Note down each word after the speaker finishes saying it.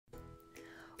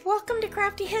Welcome to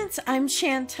Crafty Hints. I'm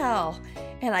Chantel,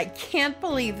 and I can't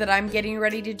believe that I'm getting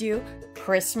ready to do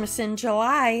Christmas in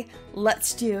July.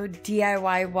 Let's do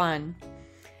DIY 1.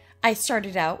 I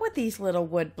started out with these little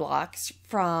wood blocks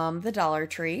from the Dollar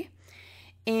Tree,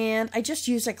 and I just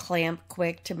used a clamp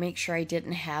quick to make sure I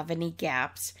didn't have any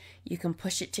gaps. You can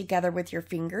push it together with your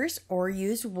fingers or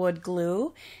use wood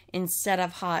glue instead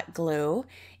of hot glue.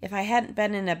 If I hadn't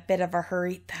been in a bit of a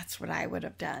hurry, that's what I would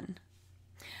have done.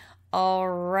 All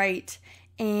right,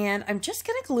 and I'm just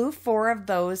going to glue 4 of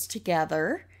those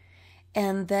together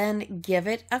and then give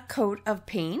it a coat of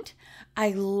paint. I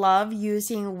love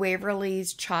using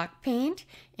Waverly's chalk paint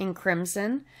in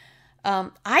crimson.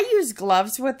 I use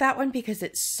gloves with that one because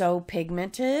it's so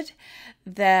pigmented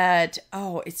that,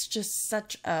 it's just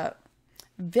such a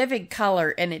vivid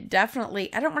color, and it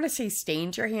definitely, I don't want to say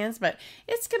stains your hands, but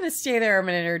it's going to stay there a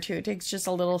minute or two. It takes just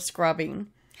a little scrubbing.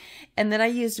 And then I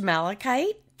used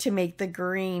malachite to make the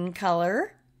green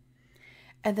color.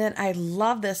 And then I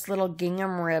love this little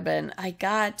gingham ribbon. I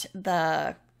got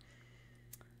I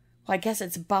guess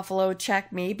it's buffalo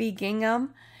check, maybe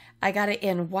gingham. I got it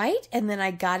in white and then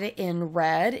I got it in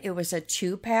red. It was a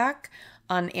 2-pack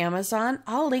on Amazon.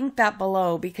 I'll link that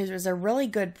below because it was a really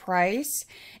good price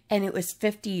and it was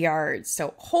 50 yards.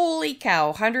 So holy cow,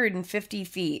 150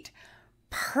 feet.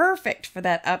 Perfect for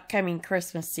that upcoming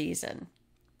Christmas season.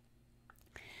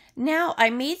 Now, I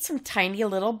made some tiny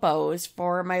little bows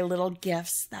for my little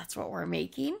gifts. That's what we're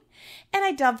making. And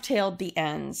I dovetailed the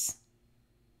ends.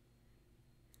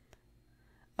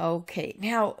 Okay,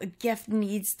 now a gift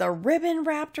needs the ribbon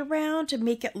wrapped around to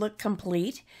make it look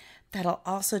complete. That'll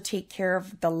also take care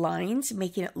of the lines,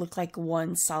 making it look like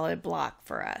one solid block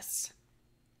for us.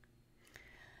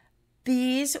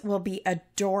 These will be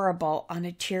adorable on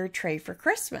a tier tray for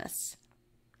Christmas.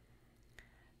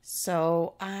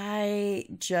 So I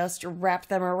just wrapped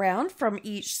them around from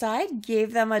each side,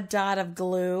 gave them a dot of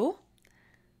glue.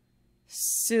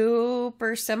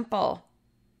 Super simple.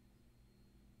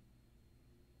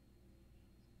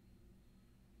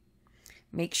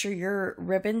 Make sure your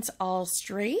ribbon's all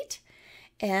straight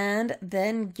and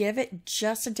then give it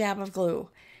just a dab of glue.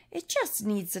 It just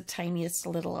needs the tiniest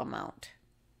little amount.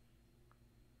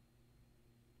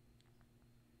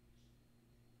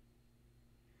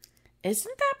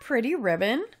 Isn't that pretty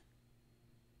ribbon?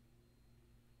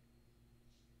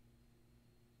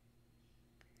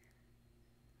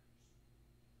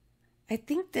 I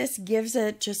think this gives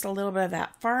it just a little bit of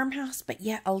that farmhouse, but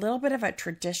yet a little bit of a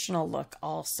traditional look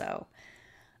also.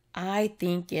 I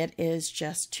think it is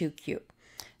just too cute.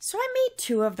 So I made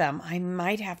 2 of them. I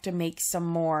might have to make some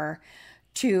more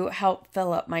to help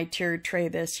fill up my tiered tray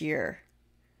this year.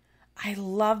 I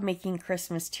love making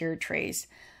Christmas tiered trays.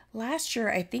 Last year,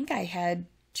 I think I had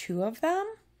 2 of them,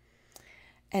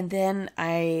 and then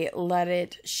I let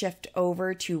it shift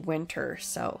over to winter,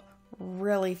 so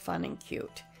really fun and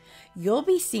cute. You'll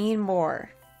be seeing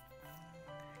more.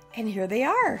 And here they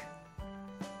are.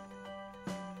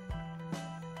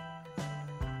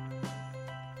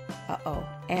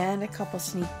 And a couple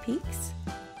sneak peeks.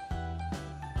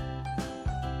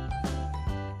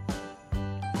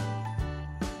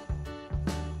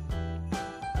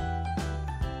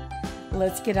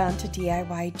 Let's get on to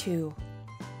DIY 2.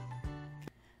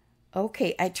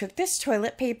 Okay, I took this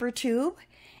toilet paper tube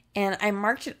and I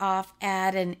marked it off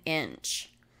at 1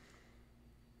 inch.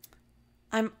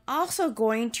 I'm also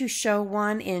going to show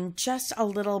one in just a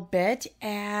little bit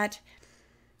at,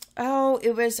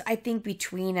 it was, I think,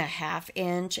 between 1/2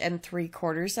 inch and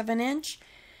 3/4 of an inch.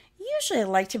 Usually I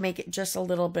like to make it just a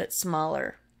little bit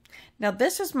smaller. Now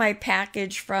this was my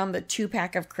package from the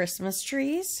 2-pack of Christmas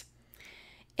trees.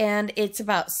 And it's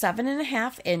about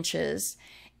 7.5 inches.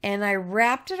 And I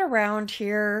wrapped it around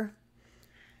here,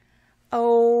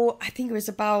 I think it was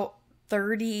about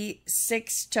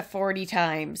 36 to 40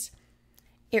 times.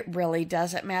 It really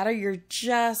doesn't matter. You're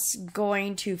just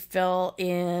going to fill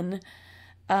in,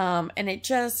 and it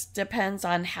just depends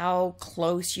on how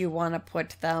close you want to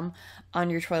put them on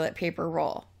your toilet paper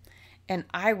roll. And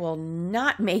I will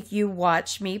not make you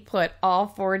watch me put all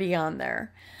 40 on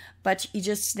there. But you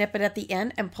just snip it at the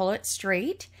end and pull it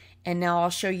straight. And now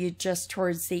I'll show you just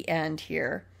towards the end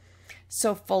here.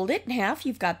 So fold it in half.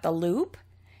 You've got the loop.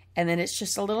 And then it's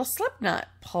just a little slip knot.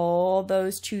 Pull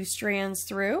those 2 strands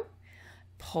through.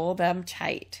 Pull them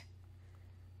tight.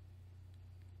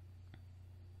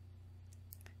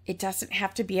 It doesn't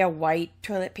have to be a white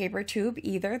toilet paper tube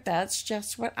either. That's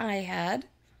just what I had.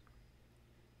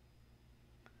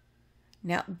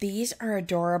 Now, these are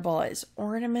adorable as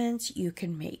ornaments. You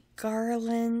can make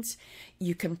garlands.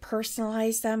 You can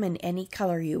personalize them in any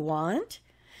color you want.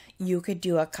 You could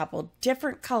do a couple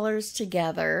different colors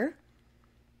together.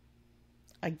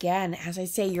 Again, as I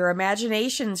say, your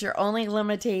imagination's your only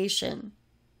limitation.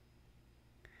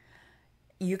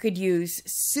 You could use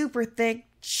super thick,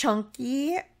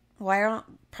 chunky,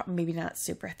 maybe not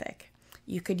super thick.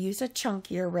 You could use a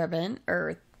chunkier ribbon,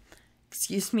 or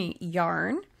excuse me,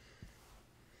 yarn.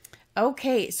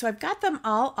 Okay, so I've got them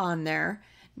all on there.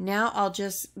 Now I'll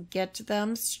just get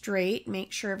them straight,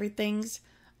 make sure everything's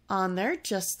on there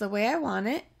just the way I want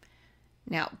it.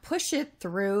 Now push it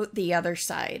through the other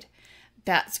side.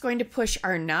 That's going to push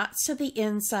our knots to the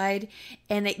inside,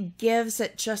 and it gives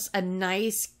it just a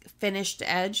nice finished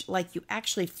edge, like you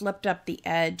actually flipped up the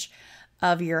edge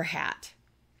of your hat.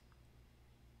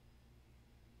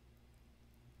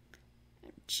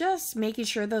 Just making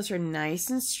sure those are nice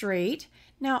and straight.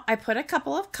 Now I put a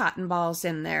couple of cotton balls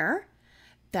in there.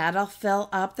 That'll fill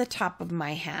up the top of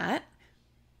my hat.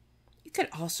 You could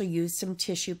also use some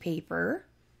tissue paper.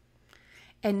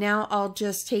 And now I'll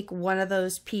just take one of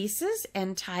those pieces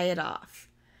and tie it off.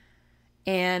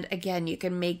 And again, you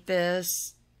can make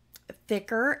this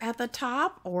thicker at the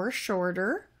top or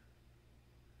shorter.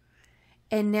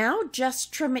 And now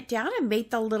just trim it down and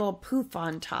make the little poof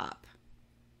on top.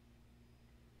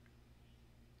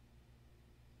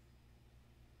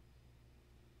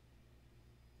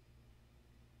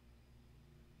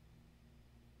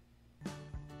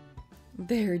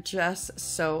 They're just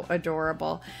so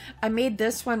adorable. I made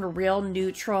this one real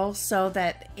neutral so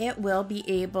that it will be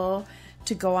able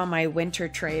to go on my winter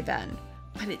tray then.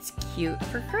 But it's cute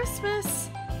for Christmas.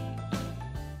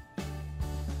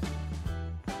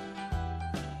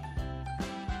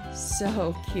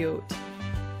 So cute.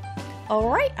 All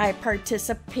right, I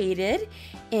participated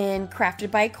in Crafted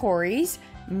by Corie's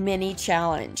mini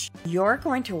challenge. You're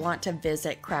going to want to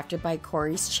visit Crafted by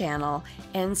Corie's channel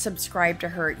and subscribe to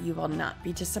her. You will not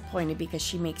be disappointed because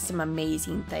she makes some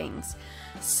amazing things.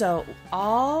 So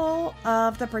all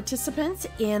of the participants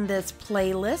in this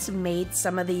playlist made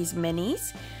some of these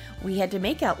minis. We had to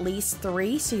make at least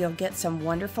 3, so you'll get some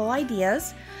wonderful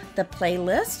ideas. The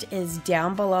playlist is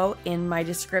down below in my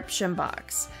description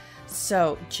box.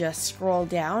 So just scroll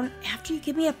down after you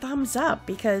give me a thumbs up,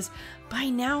 because by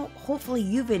now, hopefully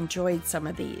you've enjoyed some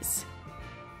of these.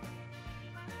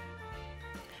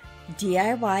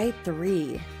 DIY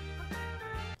 3.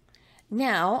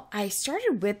 Now, I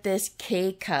started with this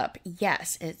K-cup.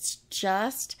 Yes, it's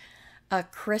just a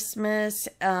Christmas,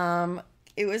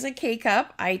 it was a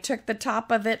K-cup. I took the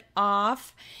top of it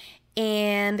off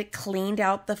and cleaned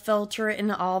out the filter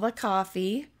and all the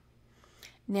coffee.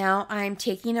 Now I'm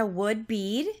taking a wood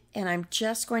bead and I'm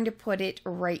just going to put it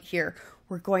right here.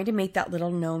 We're going to make that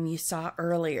little gnome you saw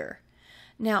earlier.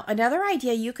 Now another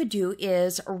idea you could do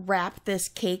is wrap this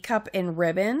K-cup in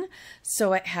ribbon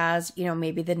so it has, you know,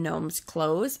 maybe the gnome's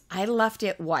clothes. I left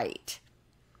it white.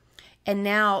 And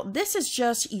now this is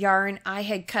just yarn I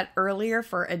had cut earlier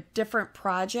for a different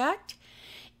project.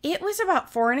 It was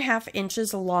about 4.5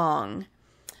 inches long.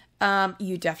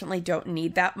 You definitely don't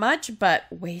need that much, but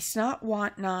waste not,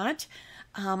 want not.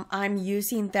 I'm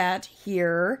using that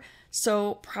here.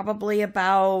 So probably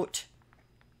about,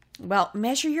 well,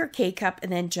 measure your K-cup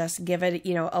and then just give it,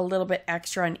 you know, a little bit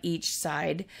extra on each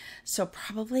side. So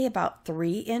probably about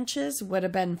 3 inches would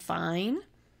have been fine.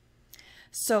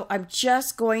 So I'm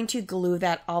just going to glue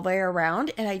that all the way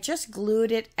around, and I just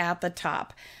glued it at the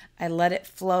top. I let it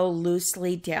flow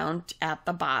loosely down at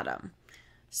the bottom.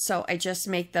 So I just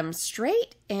make them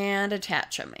straight and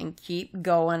attach them and keep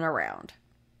going around.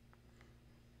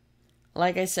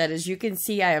 Like I said, as you can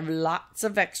see, I have lots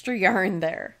of extra yarn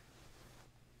there.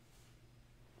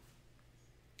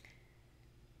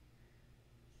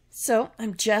 So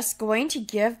I'm just going to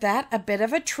give that a bit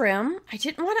of a trim. I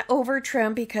didn't want to over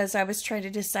trim because I was trying to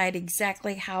decide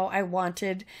exactly how I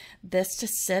wanted this to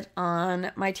sit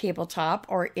on my tabletop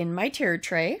or in my tier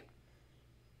tray.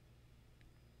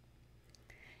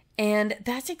 And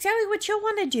that's exactly what you'll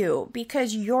want to do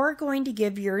because you're going to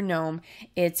give your gnome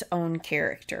its own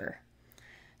character.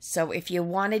 So if you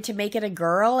wanted to make it a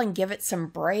girl and give it some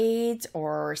braids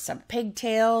or some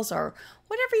pigtails or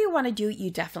whatever you want to do,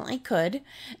 you definitely could.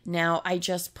 Now I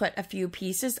just put a few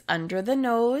pieces under the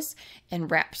nose and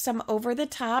wrap some over the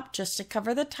top just to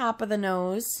cover the top of the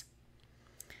nose.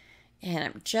 And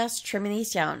I'm just trimming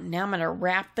these down. Now I'm going to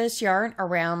wrap this yarn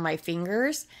around my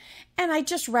fingers. And I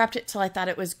just wrapped it till I thought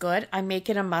it was good. I'm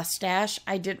making a mustache.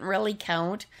 I didn't really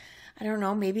count. I don't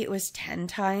know, maybe it was 10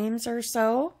 times or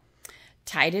so.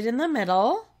 Tied it in the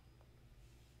middle.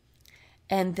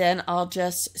 And then I'll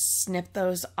just snip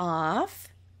those off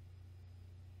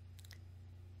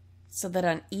so that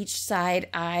on each side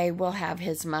I will have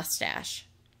his mustache.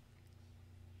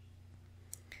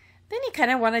 Then you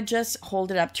kind of want to just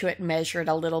hold it up to it, measure it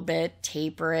a little bit,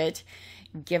 taper it,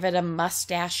 give it a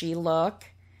mustachy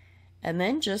look, and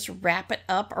then just wrap it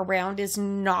up around his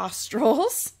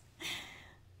nostrils.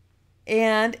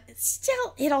 And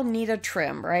still, it'll need a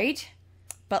trim, right?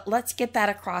 But let's get that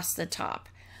across the top.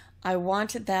 I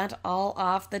wanted that all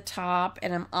off the top,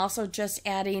 and I'm also just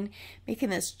making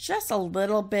this just a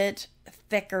little bit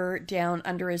thicker down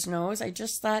under his nose. I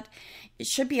just thought it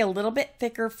should be a little bit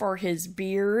thicker for his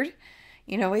beard.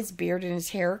 You know, his beard and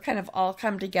his hair kind of all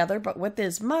come together, but with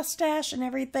his mustache and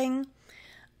everything,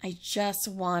 I just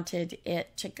wanted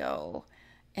it to go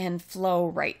and flow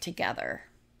right together.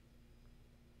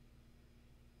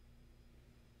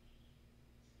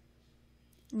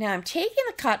 Now I'm taking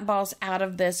the cotton balls out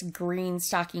of this green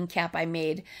stocking cap I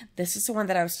made. This is the one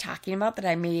that I was talking about, that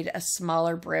I made a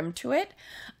smaller brim to it.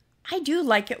 I do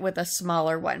like it with a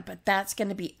smaller one, but that's going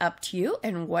to be up to you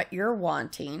and what you're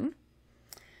wanting.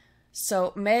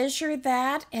 So measure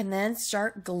that and then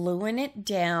start gluing it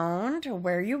down to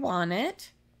where you want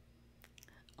it.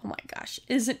 Oh my gosh,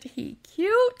 isn't he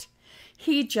cute?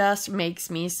 He just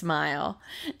makes me smile.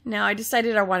 Now I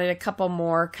decided I wanted a couple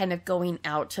more kind of going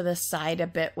out to the side a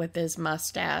bit with his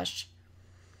mustache,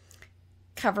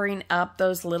 covering up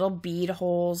those little bead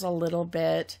holes a little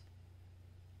bit.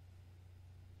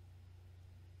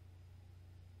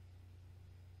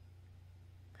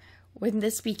 Wouldn't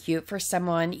this be cute for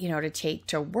someone, you know, to take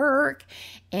to work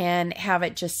and have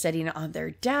it just sitting on their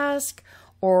desk?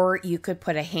 Or you could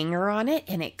put a hanger on it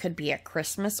and it could be a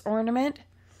Christmas ornament.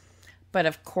 But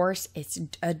of course, it's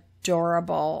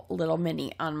adorable little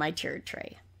mini on my tiered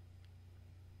tray.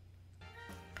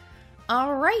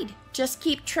 All right, just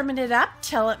keep trimming it up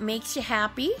till it makes you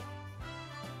happy.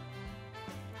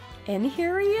 And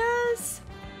here he is.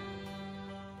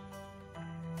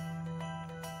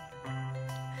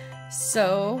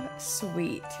 So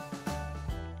sweet.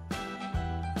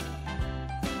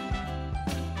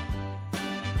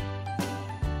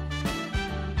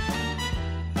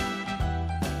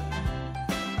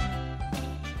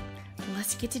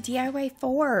 Let's get to DIY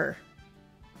 4.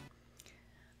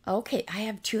 Okay, I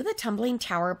have 2 of the tumbling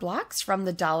tower blocks from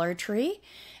the Dollar Tree.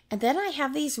 And then I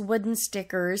have these wooden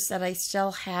stickers that I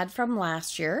still had from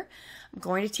last year. I'm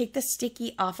going to take the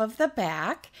sticky off of the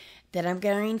back. Then I'm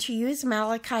going to use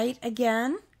malachite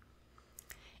again.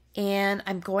 And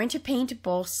I'm going to paint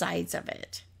both sides of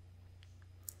it.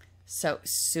 So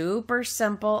super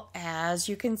simple, as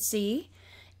you can see.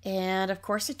 And of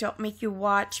course, I don't make you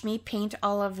watch me paint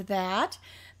all of that.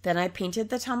 Then I painted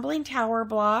the tumbling tower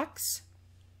blocks.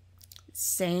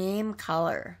 Same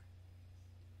color.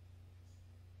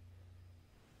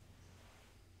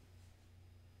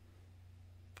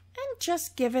 And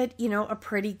just give it, you know, a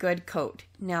pretty good coat.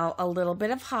 Now a little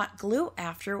bit of hot glue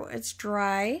after it's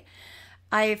dry.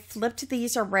 I flipped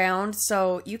these around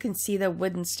so you can see the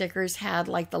wooden stickers had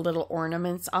like the little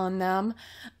ornaments on them.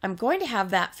 I'm going to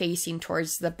have that facing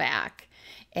towards the back.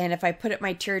 And if I put it in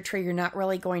my tiered tray, you're not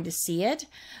really going to see it,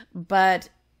 but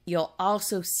you'll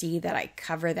also see that I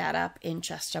cover that up in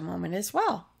just a moment as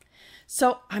well.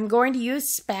 So I'm going to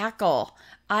use spackle.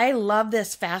 I love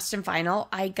this Fast and Final.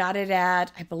 I got it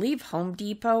at, I believe, Home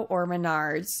Depot or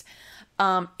Menards.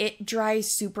 It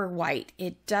dries super white.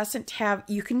 It doesn't have,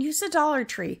 you can use a Dollar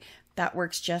Tree. That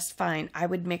works just fine. I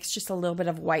would mix just a little bit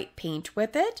of white paint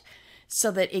with it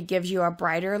so that it gives you a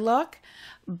brighter look.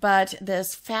 But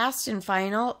this Fast and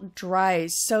Final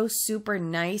dries so super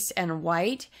nice and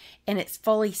white, and it's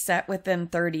fully set within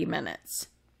 30 minutes.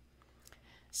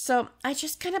 So I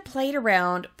just kind of played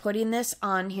around putting this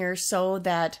on here so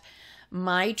that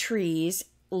my trees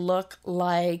look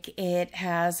like it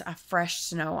has a fresh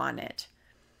snow on it.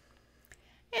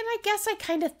 And I guess I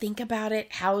kind of think about it,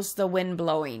 how's the wind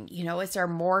blowing? You know, is there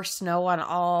more snow on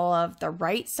all of the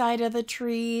right side of the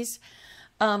trees?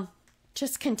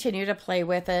 Just continue to play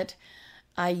with it.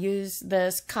 I use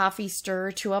this coffee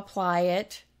stir to apply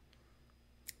it.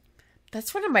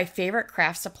 That's one of my favorite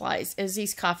craft supplies is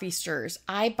these coffee stirs.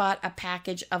 I bought a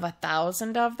package of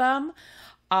 1,000 of them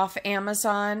off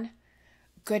Amazon.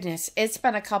 Goodness, it's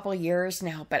been a couple years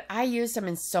now, but I use them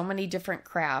in so many different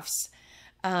crafts.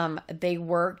 They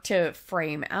work to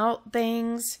frame out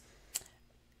things.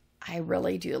 I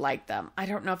really do like them. I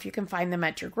don't know if you can find them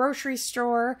at your grocery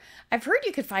store. I've heard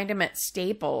you could find them at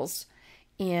Staples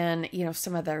in, you know,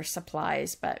 some of their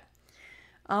supplies, but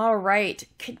all right,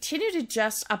 continue to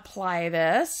just apply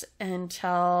this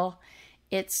until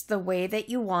it's the way that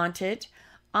you want it.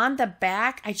 On the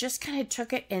back, I just kind of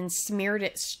took it and smeared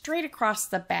it straight across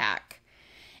the back.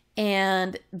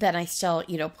 And then I still,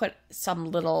 you know, put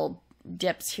some little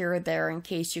dips here or there in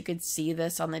case you could see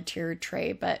this on the tiered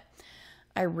tray, but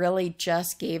I really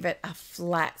just gave it a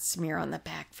flat smear on the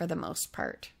back for the most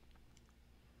part.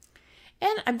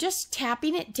 And I'm just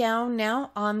tapping it down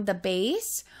now on the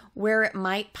base where it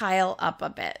might pile up a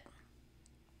bit.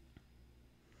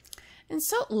 And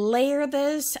so layer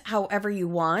this however you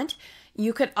want.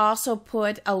 You could also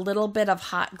put a little bit of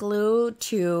hot glue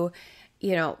to,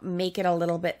 you know, make it a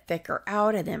little bit thicker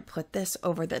out and then put this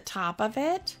over the top of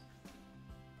it.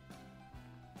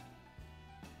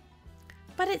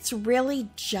 But it's really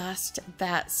just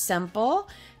that simple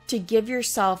to give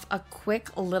yourself a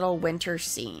quick little winter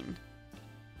scene.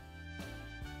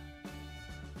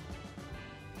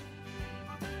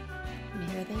 And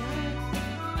here they are.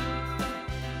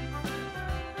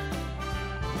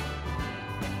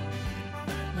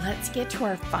 Let's get to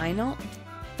our final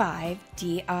 5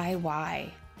 DIY.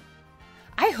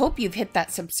 I hope you've hit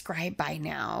that subscribe by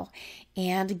now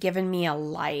and given me a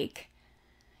like.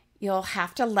 You'll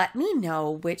have to let me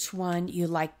know which one you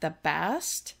like the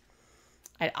best.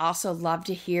 I'd also love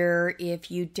to hear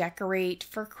if you decorate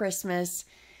for Christmas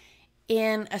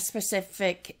in a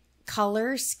specific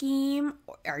color scheme.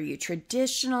 Are you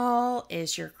traditional?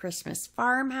 Is your Christmas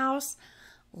farmhouse?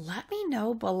 Let me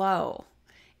know below.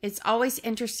 It's always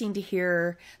interesting to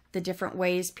hear the different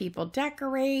ways people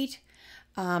decorate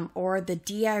or the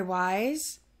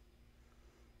DIYs.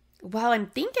 While I'm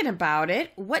thinking about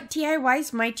it, what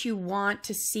DIYs might you want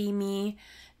to see me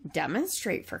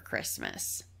demonstrate for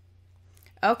Christmas?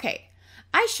 Okay,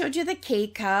 I showed you the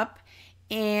K-Cup,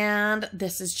 and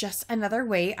this is just another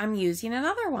way I'm using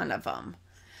another one of them.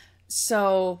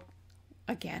 So,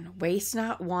 again, waste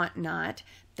not, want not.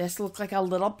 This looks like a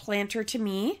little planter to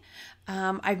me.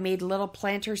 I've made little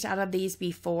planters out of these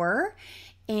before,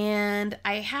 and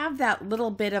I have that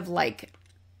little bit of like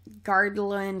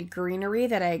garland greenery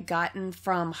that I had gotten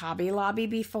from Hobby Lobby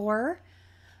before.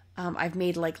 I've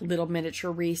made like little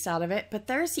miniature wreaths out of it, but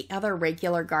there's the other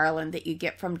regular garland that you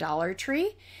get from Dollar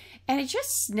Tree, and I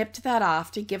just snipped that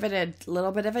off to give it a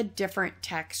little bit of a different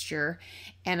texture,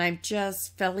 and I'm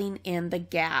just filling in the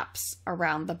gaps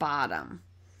around the bottom.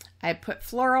 I put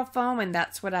floral foam, and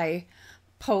that's what I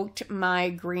poked my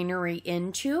greenery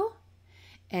into.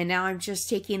 And now I'm just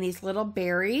taking these little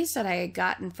berries that I had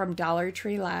gotten from Dollar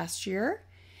Tree last year,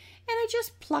 and I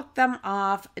just plucked them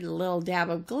off, a little dab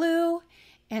of glue,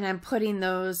 and I'm putting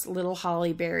those little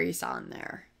holly berries on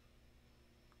there.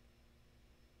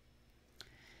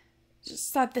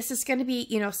 Just thought this is going to be,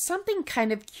 you know, something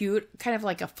kind of cute, kind of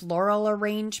like a floral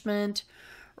arrangement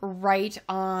right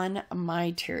on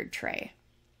my tiered tray.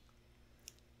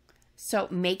 So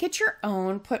make it your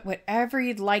own, put whatever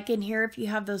you'd like in here. If you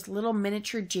have those little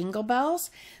miniature jingle bells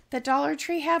that Dollar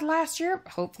Tree had last year,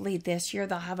 hopefully this year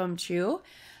they'll have them too.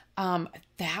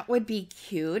 That would be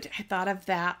cute. I thought of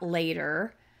that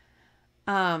later.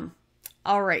 All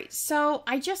right, so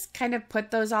I just kind of put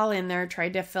those all in there,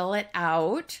 tried to fill it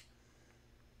out.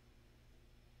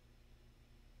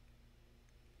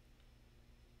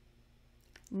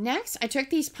 Next, I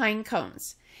took these pine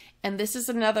cones. And this is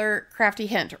another crafty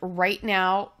hint. Right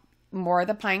now, more of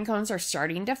the pine cones are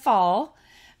starting to fall,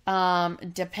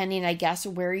 depending, I guess,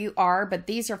 where you are. But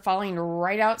these are falling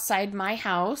right outside my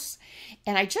house.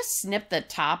 And I just snipped the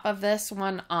top of this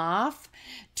one off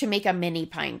to make a mini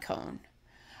pine cone.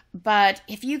 But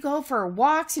if you go for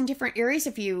walks in different areas,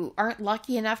 if you aren't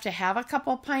lucky enough to have a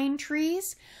couple pine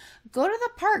trees, go to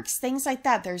the parks, things like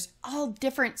that. There's all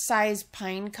different size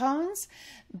pine cones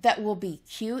that will be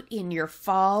cute in your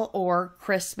fall or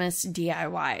Christmas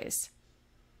DIYs.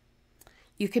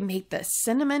 You can make the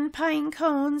cinnamon pine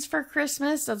cones for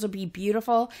Christmas. Those will be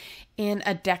beautiful in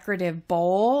a decorative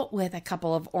bowl with a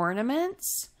couple of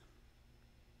ornaments.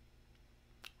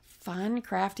 Fun,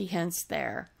 crafty hints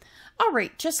there. All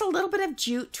right, just a little bit of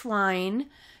jute twine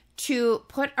to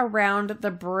put around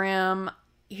the brim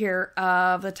here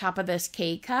of the top of this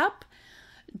K-Cup.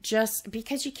 Just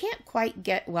because you can't quite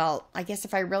get, well, I guess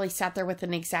if I really sat there with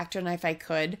an X-Acto knife, I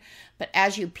could. But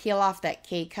as you peel off that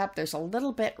K-Cup, there's a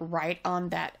little bit right on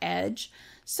that edge.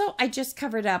 So I just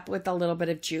covered up with a little bit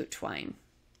of jute twine.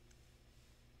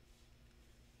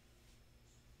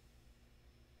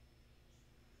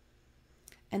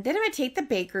 And then I'm going to take the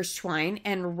baker's twine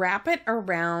and wrap it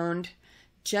around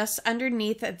just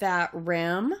underneath that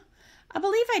rim. I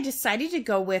believe I decided to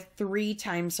go with 3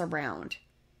 times around.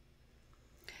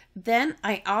 Then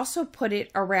I also put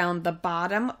it around the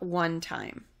bottom 1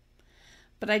 time.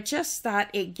 But I just thought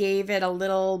it gave it a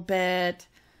little bit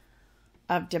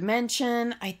of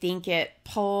dimension. I think it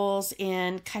pulls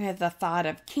in kind of the thought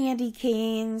of candy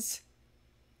canes.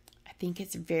 I think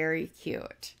it's very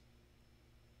cute.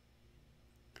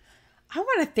 I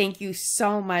want to thank you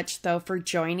so much, though, for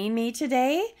joining me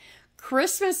today.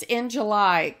 Christmas in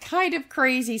July, kind of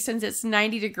crazy since it's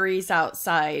 90 degrees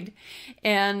outside.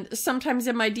 And sometimes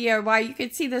in my DIY, you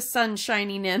could see the sun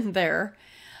shining in there.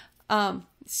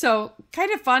 So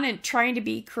kind of fun and trying to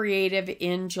be creative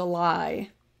in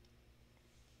July.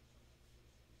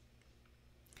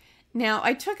 Now,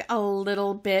 I took a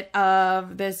little bit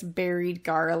of this berried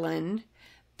garland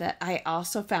that I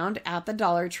also found at the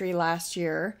Dollar Tree last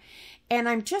year, and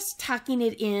I'm just tucking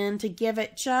it in to give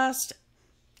it just,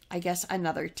 I guess,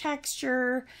 another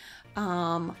texture,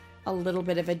 a little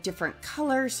bit of a different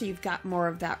color, so you've got more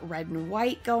of that red and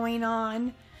white going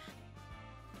on.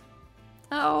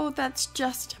 Oh, that's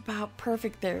just about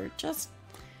perfect there. Just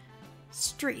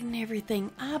straighten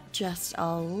everything up just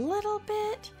a little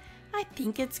bit. I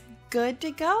think it's good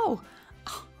to go.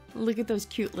 Oh, look at those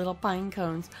cute little pine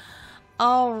cones.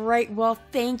 All right, well,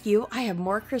 thank you. I have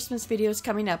more Christmas videos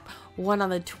coming up. One on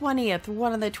the 20th,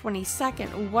 one on the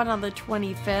 22nd, one on the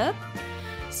 25th.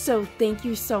 So thank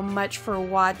you so much for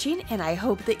watching, and I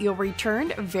hope that you'll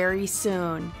return very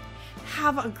soon.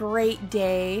 Have a great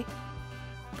day.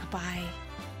 Bye-bye.